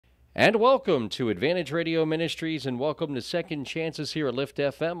And welcome to Advantage Radio Ministries and welcome to Second Chances here at Lift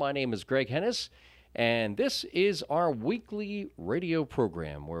FM. My name is Greg Hennis, and this is our weekly radio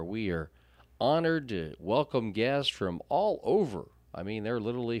program where we are honored to welcome guests from all over. I mean, they're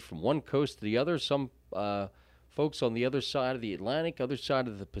literally from one coast to the other. Some folks on the other side of the Atlantic, other side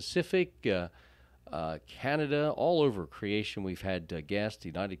of the Pacific, Canada, all over creation. We've had guests, the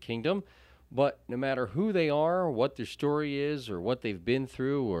United Kingdom. But no matter who they are, what their story is, or what they've been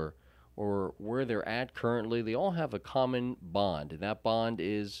through, or where they're at currently, they all have a common bond, and that bond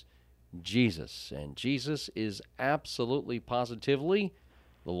is Jesus. And Jesus is absolutely positively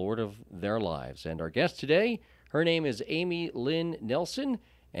the Lord of their lives. And our guest today, her name is Lynn Nelson,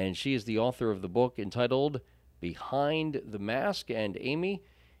 and she is the author of the book entitled Behind the Mask. And Amy,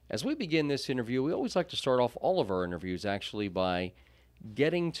 as we begin this interview, we always like to start off all of our interviews actually by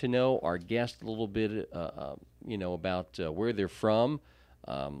getting to know our guest a little bit, about where they're from,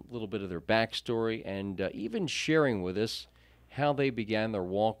 a little bit of their backstory, and even sharing with us how they began their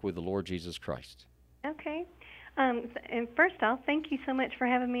walk with the Lord Jesus Christ. Okay. And first off, thank you so much for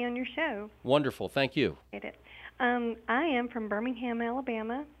having me on your show. Wonderful. Thank you. Appreciate it. I am from Birmingham,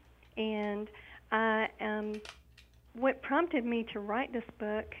 Alabama, and what prompted me to write this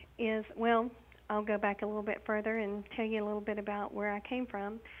book is, well, I'll go back a little bit further and tell you a little bit about where I came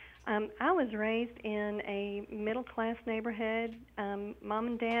from. I was raised in a middle-class neighborhood. Mom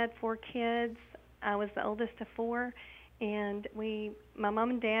and dad, 4 kids. I was the oldest of 4, and my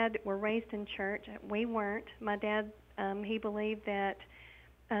mom and dad were raised in church. We weren't. My dad, he believed that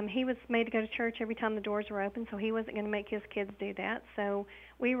he was made to go to church every time the doors were open, so he wasn't going to make his kids do that. So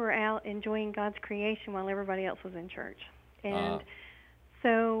we were out enjoying God's creation while everybody else was in church. And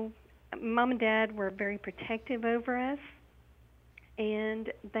so Mom and Dad were very protective over us, and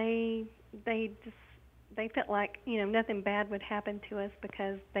they felt like nothing bad would happen to us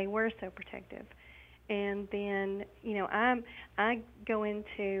because they were so protective. And then I go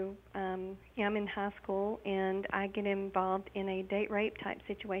into I'm in high school and I get involved in a date rape type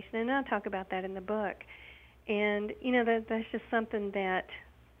situation, and I talk about that in the book. And that's just something that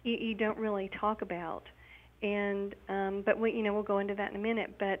you don't really talk about. And but we'll go into that in a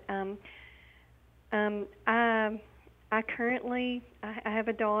minute. But I currently I have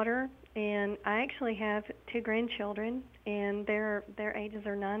a daughter, and I actually have 2 grandchildren, and their ages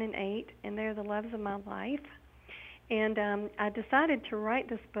are 9 and 8, and they're the loves of my life. And I decided to write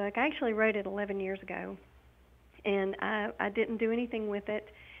this book. I actually wrote it 11 years ago, and I didn't do anything with it.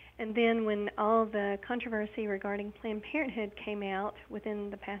 And then when all the controversy regarding Planned Parenthood came out within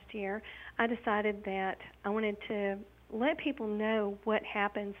the past year, I decided that I wanted to let people know what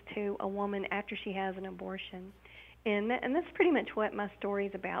happens to a woman after she has an abortion. And that's pretty much what my story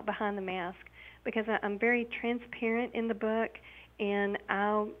is about, Behind the Mask, because I'm very transparent in the book, and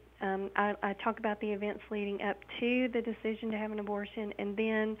I talk about the events leading up to the decision to have an abortion and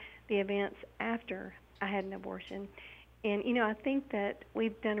then the events after I had an abortion. And, I think that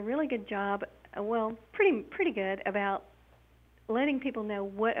we've done a really good job, pretty good, about letting people know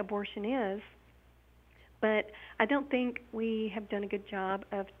what abortion is, but I don't think we have done a good job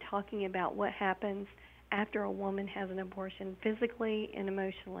of talking about what happens after a woman has an abortion, physically and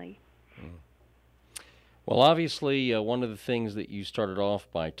emotionally. Well, obviously, one of the things that you started off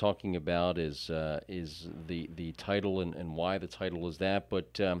by talking about is the title and why the title is that,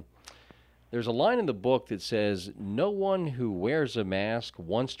 but there's a line in the book that says, "No one who wears a mask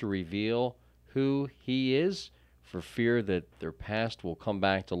wants to reveal who he is for fear that their past will come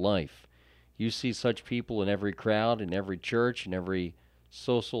back to life." You see such people in every crowd, in every church, in every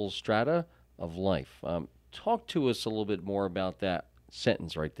social strata of life. Talk to us a little bit more about that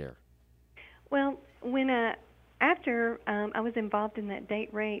sentence right there. Well, when after I was involved in that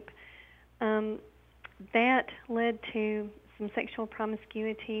date rape, that led to some sexual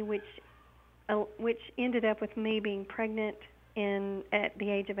promiscuity, which ended up with me being pregnant at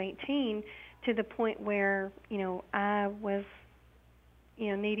the age of 18, to the point where I was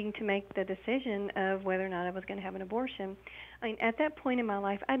needing to make the decision of whether or not I was going to have an abortion. I mean, at that point in my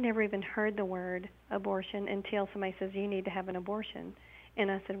life, I'd never even heard the word abortion until somebody says, "You need to have an abortion." And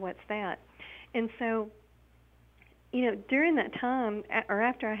I said, "What's that?" And so, during that time, or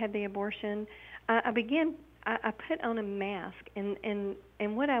after I had the abortion, I put on a mask, and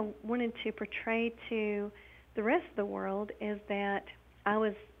what I wanted to portray to the rest of the world is that I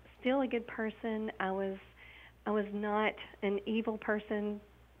was still a good person. I was not an evil person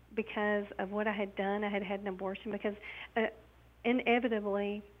because of what I had done. I had had an abortion because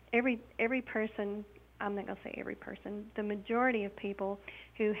inevitably every person, I'm not going to say every person, the majority of people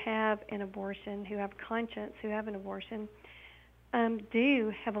who have an abortion, who have conscience, who have an abortion,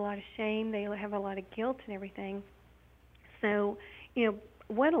 do have a lot of shame. They have a lot of guilt and everything. So, you know,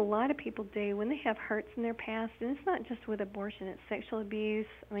 what a lot of people do when they have hurts in their past, and it's not just with abortion, it's sexual abuse,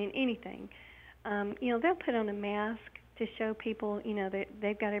 I mean, anything. They'll put on a mask to show people, that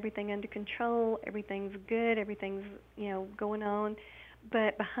they've got everything under control, everything's good, everything's, going on.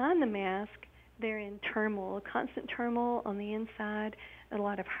 But behind the mask, they're in turmoil, constant turmoil on the inside, a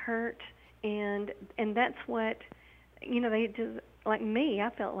lot of hurt, and that's what, they just, like me, I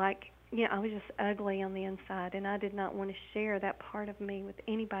felt like, I was just ugly on the inside, and I did not want to share that part of me with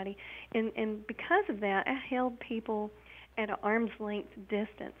anybody. And because of that, I held people at an arm's length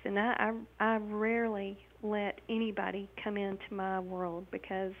distance, and I rarely let anybody come into my world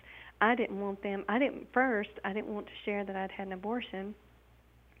because I didn't want them. I didn't want to share that I'd had an abortion.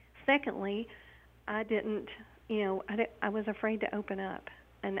 Secondly, I didn't, I was afraid to open up,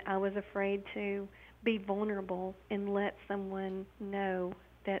 and I was afraid to be vulnerable and let someone know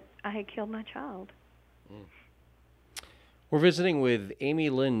that I had killed my child. Mm. We're visiting with Amy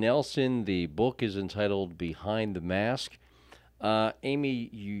Lynn Nelson. The book is entitled Behind the Mask. Amy,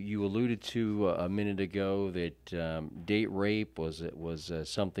 you alluded to a minute ago that date rape was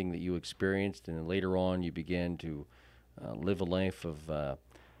something that you experienced, and then later on you began to live a life of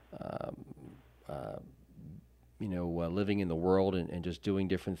living in the world and just doing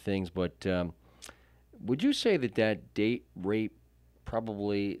different things. But would you say that date rape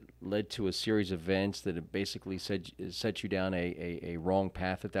probably led to a series of events that have basically set you down a wrong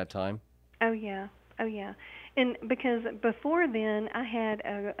path at that time? Oh yeah, oh yeah. And because before then, I had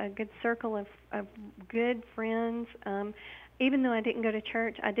a good circle of good friends. Even though I didn't go to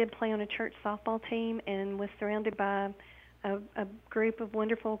church, I did play on a church softball team and was surrounded by a group of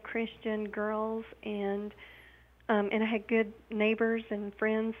wonderful Christian girls, and I had good neighbors and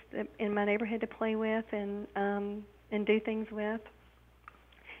friends in my neighborhood to play with and do things with.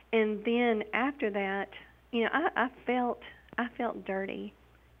 And then after that, I felt dirty.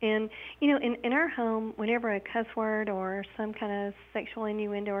 And in our home, whenever a cuss word or some kind of sexual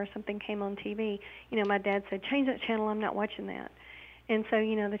innuendo or something came on TV, my dad said, "Change that channel. I'm not watching that." And so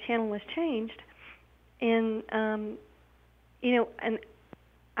the channel was changed, and and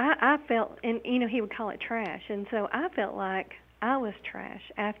I felt, and he would call it trash, and so I felt like I was trash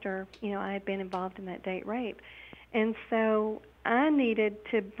after I had been involved in that date rape, and so I needed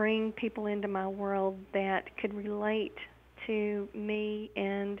to bring people into my world that could relate to me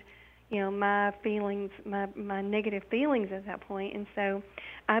and my feelings, my negative feelings at that point. And so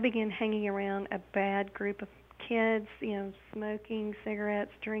I began hanging around a bad group of kids, smoking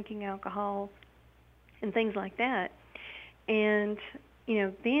cigarettes, drinking alcohol, and things like that. And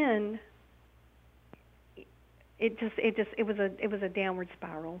then it was a downward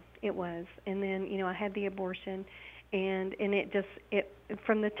spiral. It was. And then I had the abortion, and it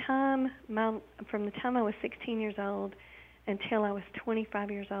from the time I was 16 years old until I was 25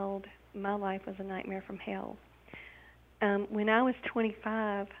 years old, my life was a nightmare from hell. When I was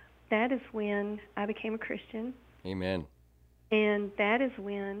 25, that is when I became a Christian. Amen. And that is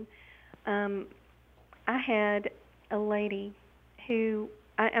when I had a lady who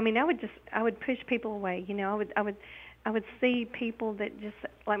I would push people away. I would see people that just,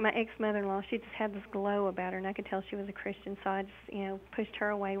 like my ex-mother-in-law, she just had this glow about her, and I could tell she was a Christian, so I just pushed her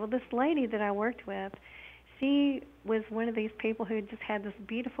away. Well, this lady that I worked with, she was one of these people who just had this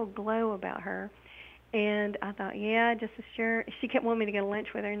beautiful glow about her. And I thought, yeah, just as sure. She kept wanting me to go to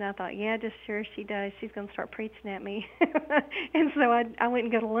lunch with her, and I thought, yeah, just sure she does. She's going to start preaching at me. And so I went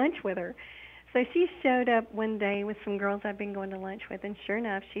and go to lunch with her. So she showed up one day with some girls I'd been going to lunch with, and sure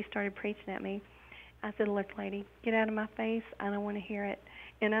enough, she started preaching at me. I said, "Look, lady, get out of my face. I don't want to hear it."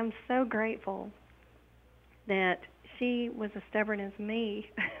 And I'm so grateful that she was as stubborn as me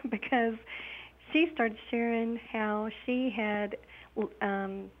because she started sharing how she had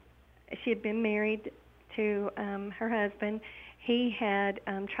been married to her husband. He had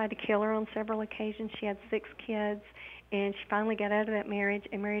tried to kill her on several occasions. She had 6 kids, and she finally got out of that marriage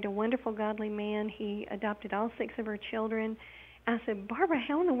and married a wonderful, godly man. He adopted all 6 of her children. I said, "Barbara,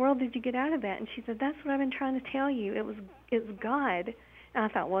 how in the world did you get out of that?" And she said, "That's what I've been trying to tell you. It's God." And I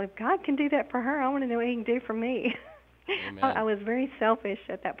thought, well, if God can do that for her, I want to know what He can do for me. I was very selfish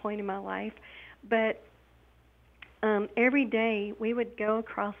at that point in my life. But every day we would go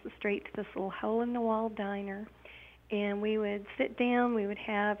across the street to this little hole-in-the-wall diner, and we would sit down. We would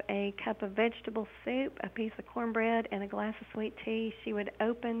have a cup of vegetable soup, a piece of cornbread, and a glass of sweet tea. She would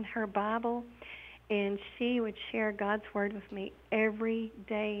open her Bible, and she would share God's Word with me every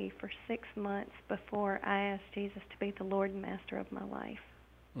day for 6 months before I asked Jesus to be the Lord and Master of my life.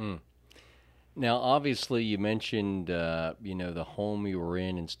 Mm. Now, obviously, you mentioned the home you were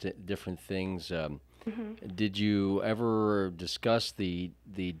in and different things. Hmm. Did you ever discuss the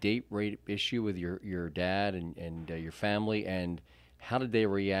date rape issue with your dad and your family, and how did they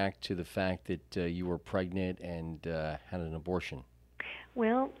react to the fact that you were pregnant and had an abortion?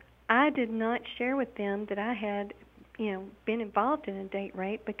 Well, I did not share with them that I had, been involved in a date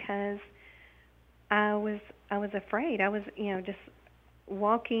rape because I was I was afraid. I was, just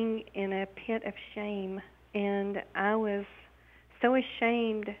walking in a pit of shame, and I was so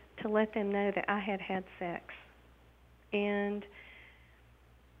ashamed to let them know that I had had sex. And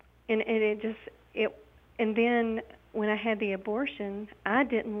and it just it and then when I had the abortion, I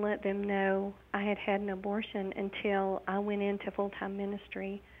didn't let them know I had had an abortion until I went into full-time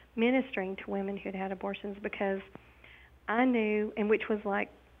ministry, ministering to women who'd had abortions, because I knew, and which was like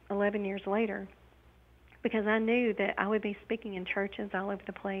 11 years later, because I knew that I would be speaking in churches all over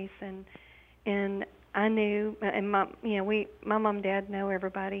the place, and I knew, and my mom and dad know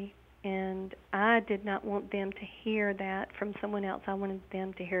everybody, and I did not want them to hear that from someone else. I wanted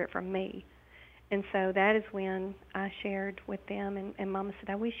them to hear it from me. And so that is when I shared with them, and Mama said,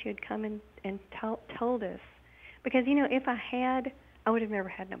 I wish you had come and told us. Because, if I had, I would have never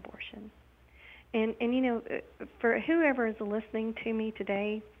had an abortion. And for whoever is listening to me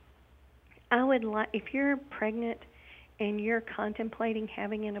today, I would like, if you're pregnant and you're contemplating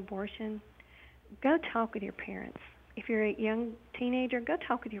having an abortion, go talk with your parents. If you're a young teenager, go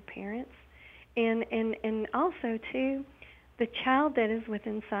talk with your parents. And also too, the child that is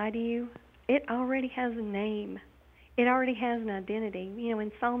within inside of you, it already has a name. It already has an identity.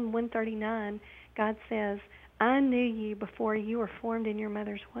 In Psalm 139, God says, I knew you before you were formed in your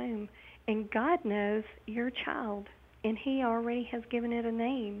mother's womb. And God knows your child, and He already has given it a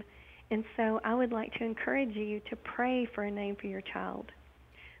name. And so I would like to encourage you to pray for a name for your child.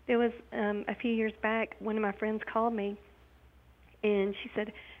 There was a few years back, one of my friends called me, and she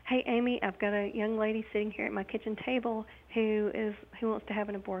said, "Hey, Amy, I've got a young lady sitting here at my kitchen table who wants to have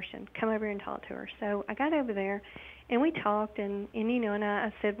an abortion. Come over here and talk to her." So I got over there, and we talked, and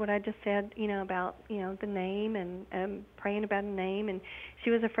I said what I just said, about the name, and praying about a name, and she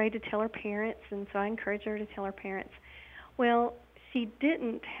was afraid to tell her parents, and so I encouraged her to tell her parents. Well, she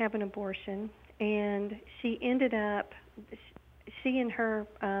didn't have an abortion, and she ended up, she and her,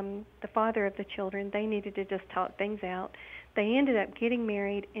 the father of the children, they needed to just talk things out. They ended up getting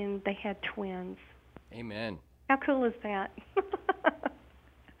married, and they had twins. Amen. How cool is that?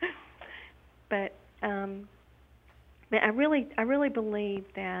 but um, but I really believe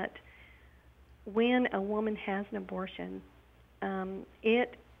that when a woman has an abortion,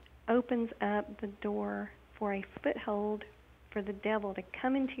 it opens up the door for a foothold for the devil to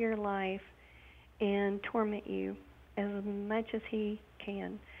come into your life and torment you as much as he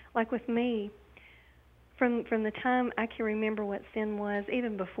can. Like with me, from the time I can remember what sin was,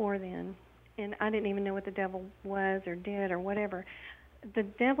 even before then, and I didn't even know what the devil was or did or whatever, the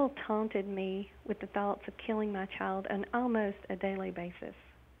devil taunted me with the thoughts of killing my child on almost a daily basis.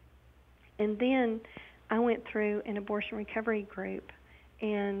 And then I went through an abortion recovery group,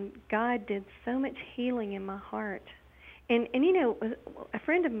 and God did so much healing in my heart. And a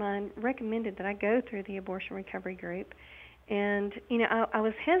friend of mine recommended that I go through the abortion recovery group. And, I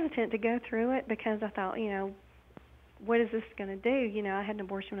was hesitant to go through it because I thought, what is this going to do? I had an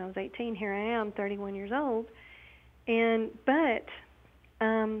abortion when I was 18. Here I am, 31 years old. But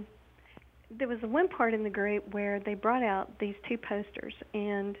there was one part in the group where they brought out these two posters.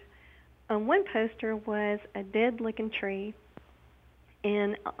 And on one poster was a dead-looking tree.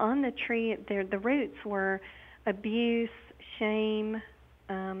 And on the tree, the roots were abuse, shame,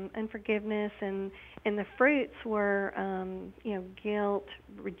 unforgiveness, and the fruits were, guilt,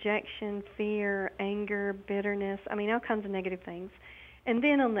 rejection, fear, anger, bitterness. I mean, all kinds of negative things. And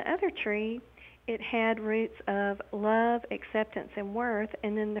then on the other tree, it had roots of love, acceptance, and worth.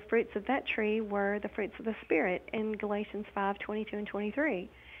 And then the fruits of that tree were the fruits of the Spirit in Galatians 5:22 and 23.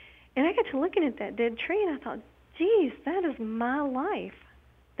 And I got to looking at that dead tree, and I thought, geez, that is my life.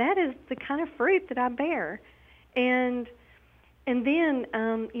 That is the kind of fruit that I bear. And then,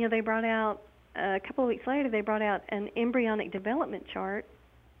 they brought out, a couple of weeks later, they brought out an embryonic development chart.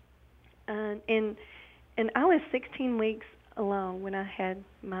 And I was 16 weeks along when I had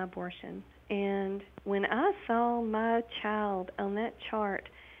my abortion. And when I saw my child on that chart,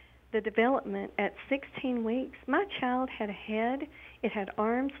 the development at 16 weeks, my child had a head, it had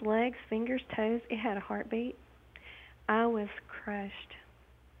arms, legs, fingers, toes, it had a heartbeat. I was crushed.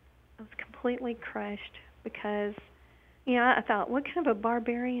 I was completely crushed because, I thought, what kind of a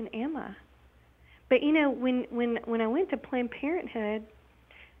barbarian am I? But when I went to Planned Parenthood,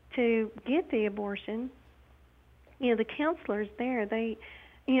 to get the abortion, the counselors there, I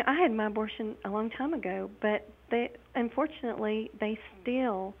had my abortion a long time ago, but unfortunately, they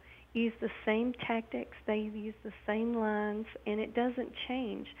still use the same tactics, they use the same lines, and it doesn't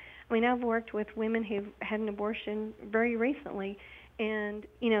change. I mean, I've worked with women who've had an abortion very recently, and,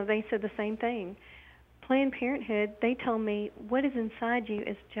 they said the same thing. Planned Parenthood, they told me, what is inside you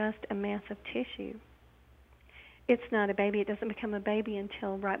is just a mass of tissue. It's not a baby. It doesn't become a baby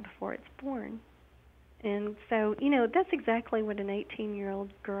until right before it's born. And so, that's exactly what an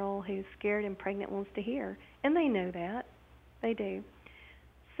 18-year-old girl who's scared and pregnant wants to hear. And they know that. They do.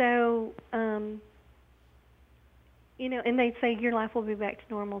 So, and they'd say, your life will be back to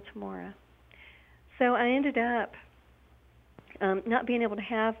normal tomorrow. So I ended up not being able to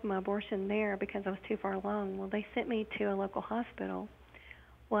have my abortion there because I was too far along. Well, they sent me to a local hospital.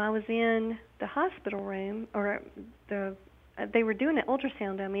 Well, I was in the hospital room, or they were doing an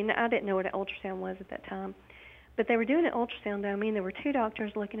ultrasound on me. I didn't know what an ultrasound was at that time, but they were doing an ultrasound on me, and there were two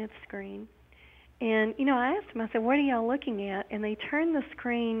doctors looking at the screen. And, I asked them, I said, what are y'all looking at? And they turned the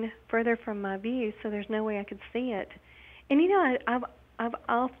screen further from my view so there's no way I could see it. And, I've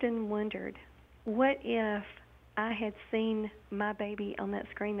often wondered, what if I had seen my baby on that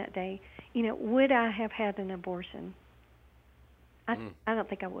screen that day? Would I have had an abortion? I don't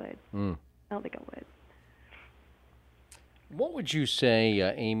think I would. I don't think I would. What would you say,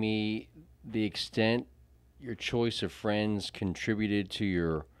 Amy, the extent your choice of friends contributed to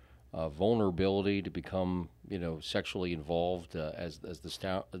your vulnerability to become, sexually involved as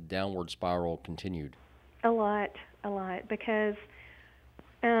the downward spiral continued? A lot, because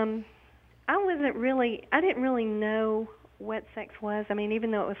I didn't really know what sex was. I mean,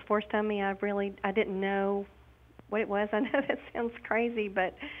 even though it was forced on me, I didn't know what it was. I know that sounds crazy,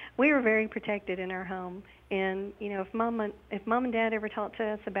 but we were very protected in our home. And if mom and dad ever talked to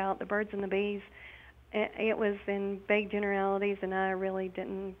us about the birds and the bees, it was in vague generalities, and I really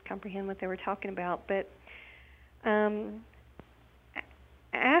didn't comprehend what they were talking about. But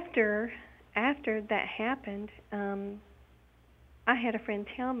after that happened, I had a friend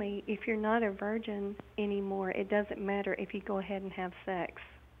tell me, if you're not a virgin anymore, it doesn't matter if you go ahead and have sex.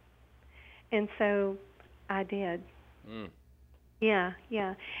 And so I did. Yeah.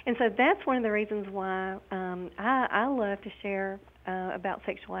 And so that's one of the reasons why I love to share about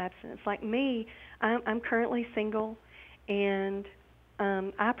sexual abstinence. Like me, I'm currently single, and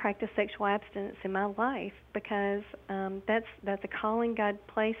I practice sexual abstinence in my life because that's a calling God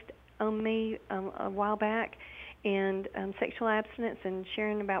placed on me a while back, and sexual abstinence and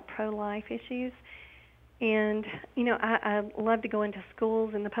sharing about pro-life issues. And, I love to go into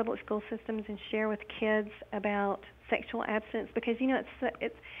schools and the public school systems and share with kids about sexual abstinence because,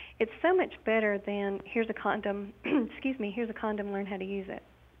 it's so much better than here's a condom, here's a condom, learn how to use it.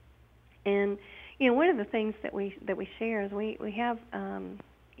 And, one of the things that we share is we have,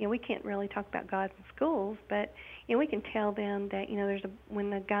 we can't really talk about God in schools, but, we can tell them that, when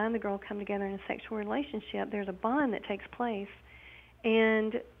the guy and the girl come together in a sexual relationship, there's a bond that takes place.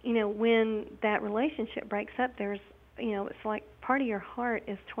 And, when that relationship breaks up, there's, it's like part of your heart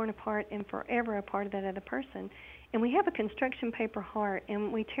is torn apart and forever a part of that other person. And we have a construction paper heart,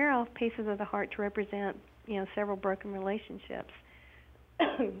 and we tear off pieces of the heart to represent, several broken relationships.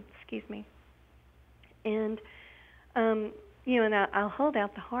 Excuse me. And, and I'll hold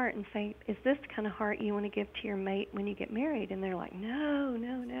out the heart and say, is this the kind of heart you want to give to your mate when you get married? And they're like, no.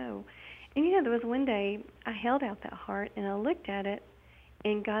 And, there was one day I held out that heart, and I looked at it,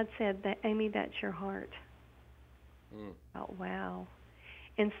 and God said, that Amy, that's your heart. Oh, wow.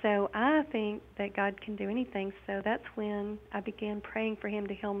 And so I think that God can do anything, so that's when I began praying for him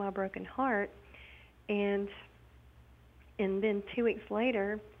to heal my broken heart. And then 2 weeks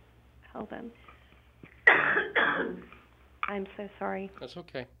later, hold on. I'm so sorry. That's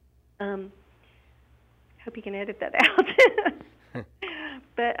okay. Hope you can edit that out.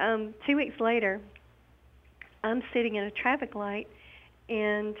 But 2 weeks later, I'm sitting at a traffic light,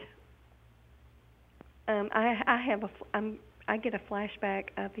 and I get a flashback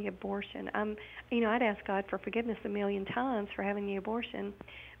of the abortion. I'd asked God for forgiveness a million times for having the abortion,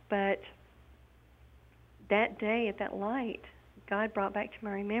 but that day at that light, God brought back to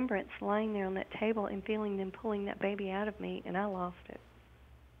my remembrance lying there on that table and feeling them pulling that baby out of me, and I lost it.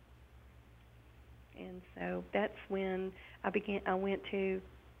 And so that's when I went to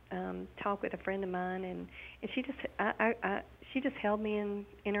talk with a friend of mine, and she just held me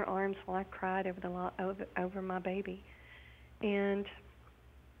in her arms while I cried over my baby. And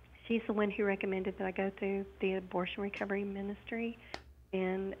she's the one who recommended that I go through the abortion recovery ministry.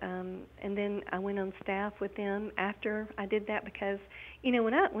 and then I went on staff with them after I did that because,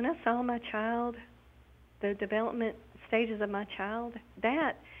 when I saw my child, the development stages of my child,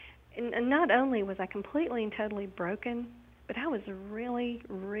 that and not only was I completely and totally broken, but I was really,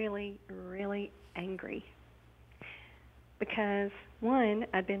 really, really angry because one,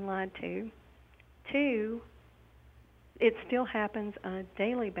 I'd been lied to. Two, it still happens on a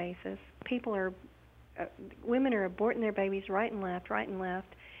daily basis. Women are aborting their babies right and left, right and left.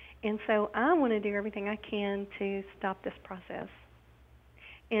 And so I want to do everything I can to stop this process.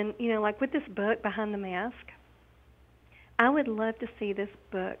 And, like with this book, Behind the Mask, I would love to see this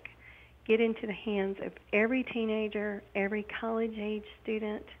book get into the hands of every teenager, every college-age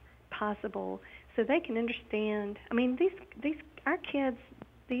student possible so they can understand. I mean, these our kids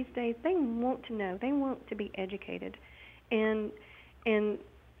these days, they want to know. They want to be educated. And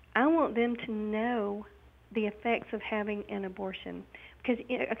I want them to know the effects of having an abortion. Because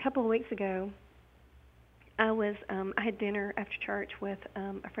a couple of weeks ago, I had dinner after church with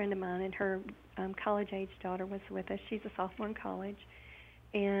a friend of mine, and her college-age daughter was with us. She's a sophomore in college,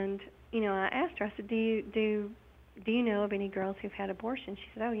 and I asked her. I said, "Do you know of any girls who've had abortions?" She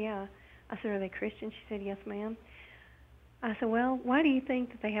said, "Oh yeah." I said, "Are they Christian?" She said, "Yes, ma'am." I said, "Well, why do you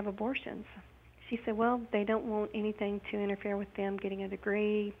think that they have abortions?" She said, "Well, they don't want anything to interfere with them getting a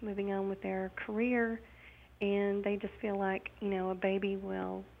degree, moving on with their career, and they just feel like, a baby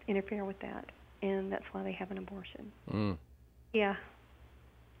will interfere with that, and that's why they have an abortion." Mm. Yeah.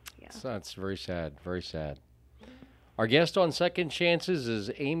 Yeah. So that's very sad, very sad. Our guest on Second Chances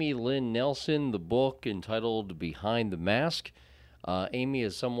is Amy Lynn Nelson, the book entitled Behind the Mask. Amy,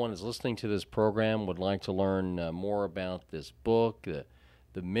 as someone is listening to this program, would like to learn more about this book,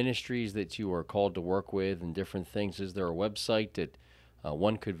 the ministries that you are called to work with, and different things. Is there a website that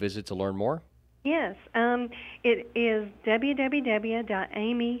one could visit to learn more? Yes. It is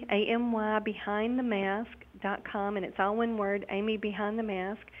www.amybehindthemask.com, and it's all one word, Amy Behind the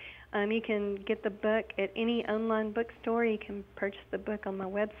Mask. You can get the book at any online bookstore. You can purchase the book on my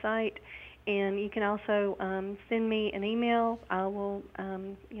website. And you can also send me an email. I will,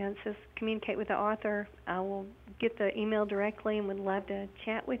 it says communicate with the author. I will get the email directly and would love to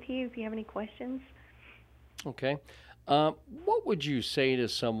chat with you if you have any questions. Okay. What would you say to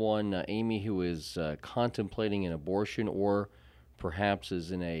someone, Amy, who is contemplating an abortion or perhaps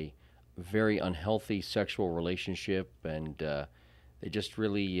is in a very unhealthy sexual relationship and they just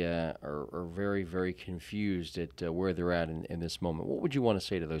really are very, very confused at where they're at in this moment? What would you want to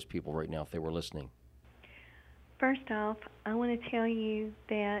say to those people right now if they were listening? First off, I want to tell you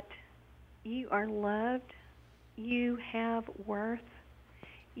that you are loved. You have worth.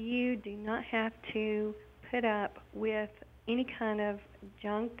 You do not have to put up with any kind of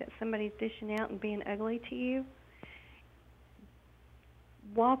junk that somebody's dishing out and being ugly to you.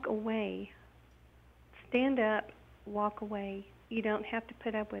 Walk away. Stand up, walk away. You don't have to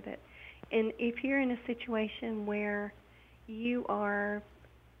put up with it. And if you're in a situation where you are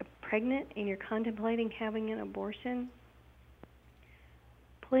pregnant and you're contemplating having an abortion,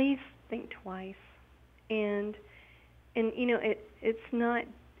 please think twice. And it's not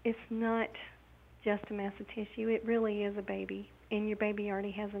just a mass of tissue. It really is a baby, and your baby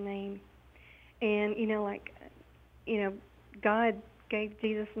already has a name. And God gave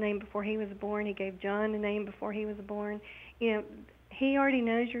Jesus a name before he was born. He gave John a name before he was born. He already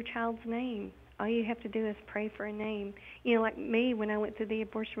knows your child's name. All you have to do is pray for a name. Like me, when I went through the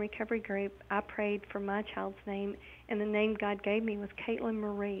abortion recovery group, I prayed for my child's name, and the name God gave me was Caitlin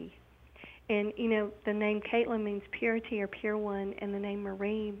Marie. And, the name Caitlin means purity or pure one, and the name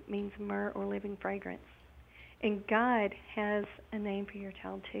Marie means myrrh or living fragrance. And God has a name for your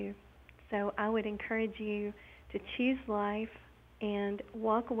child, too. So I would encourage you to choose life and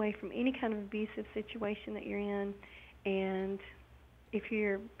walk away from any kind of abusive situation that you're in. And if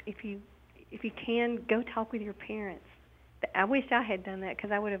you can, go talk with your parents. I wish I had done that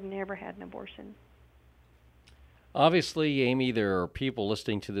because I would have never had an abortion. Obviously, Amy, there are people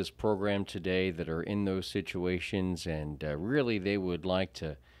listening to this program today that are in those situations, and really they would like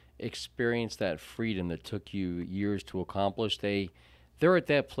to experience that freedom that took you years to accomplish. They're at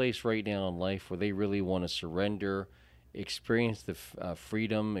that place right now in life where they really want to surrender, experience the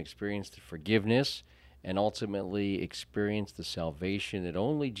freedom, experience the forgiveness, and ultimately experience the salvation that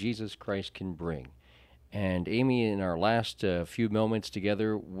only Jesus Christ can bring. And Amy, in our last few moments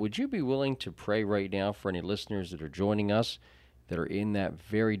together, would you be willing to pray right now for any listeners that are joining us that are in that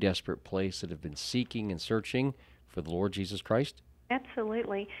very desperate place, that have been seeking and searching for the Lord Jesus Christ?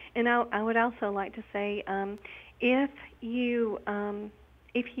 Absolutely. And I would also like to say, if you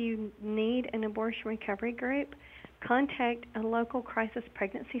need an abortion recovery group, contact a local crisis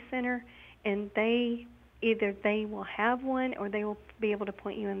pregnancy center, and either they will have one or they will be able to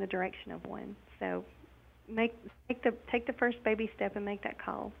point you in the direction of one. So take the first baby step and make that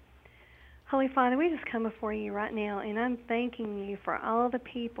call. Holy Father, we just come before you right now, and I'm thanking you for all the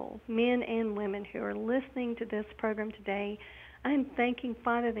people, men and women, who are listening to this program today. I'm thanking,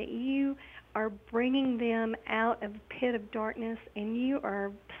 Father, that you are bringing them out of the pit of darkness, and you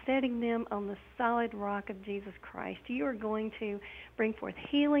are setting them on the solid rock of Jesus Christ. You are going to bring forth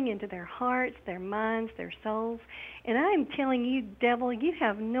healing into their hearts, their minds, their souls. And I am telling you, devil, you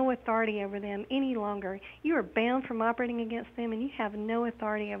have no authority over them any longer. You are bound from operating against them, and you have no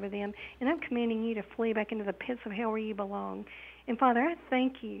authority over them. And I'm commanding you to flee back into the pits of hell where you belong. And Father, I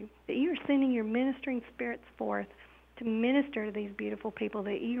thank you that you are sending your ministering spirits forth to minister to these beautiful people,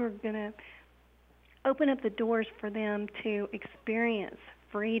 that you are going to open up the doors for them to experience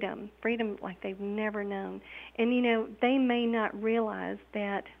freedom like they've never known. And, they may not realize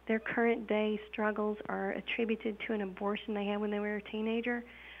that their current day struggles are attributed to an abortion they had when they were a teenager.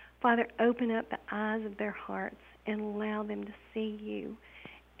 Father, open up the eyes of their hearts and allow them to see you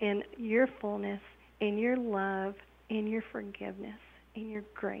and your fullness and your love and your forgiveness and your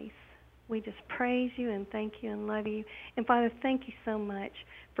grace. We just praise you and thank you and love you. And Father, thank you so much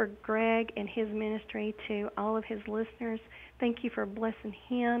for Greg and his ministry to all of his listeners. Thank you for blessing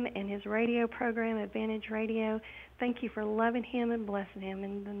him and his radio program, Advantage Radio. Thank you for loving him and blessing him.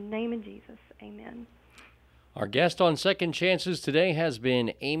 In the name of Jesus, amen. Our guest on Second Chances today has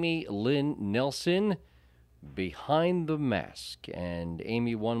been Amy Lynn Nelson, Behind the Mask. And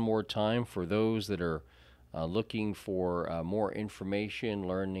Amy, one more time, for those that are looking for more information,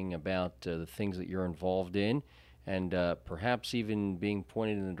 learning about the things that you're involved in, and perhaps even being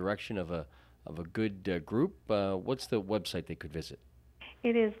pointed in the direction of a good group, what's the website they could visit?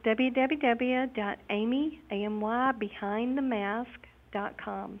 It is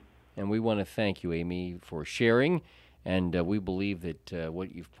www.amybehindthemask.com. And we want to thank you, Amy, for sharing, and we believe that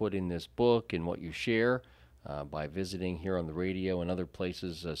what you've put in this book and what you share by visiting here on the radio and other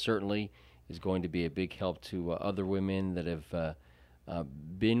places certainly is going to be a big help to other women that have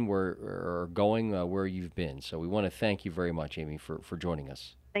been or going where you've been. So we want to thank you very much, Amy, for joining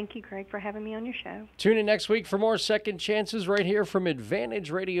us. Thank you, Greg, for having me on your show. Tune in next week for more Second Chances right here from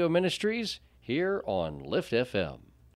Advantage Radio Ministries here on Lift FM.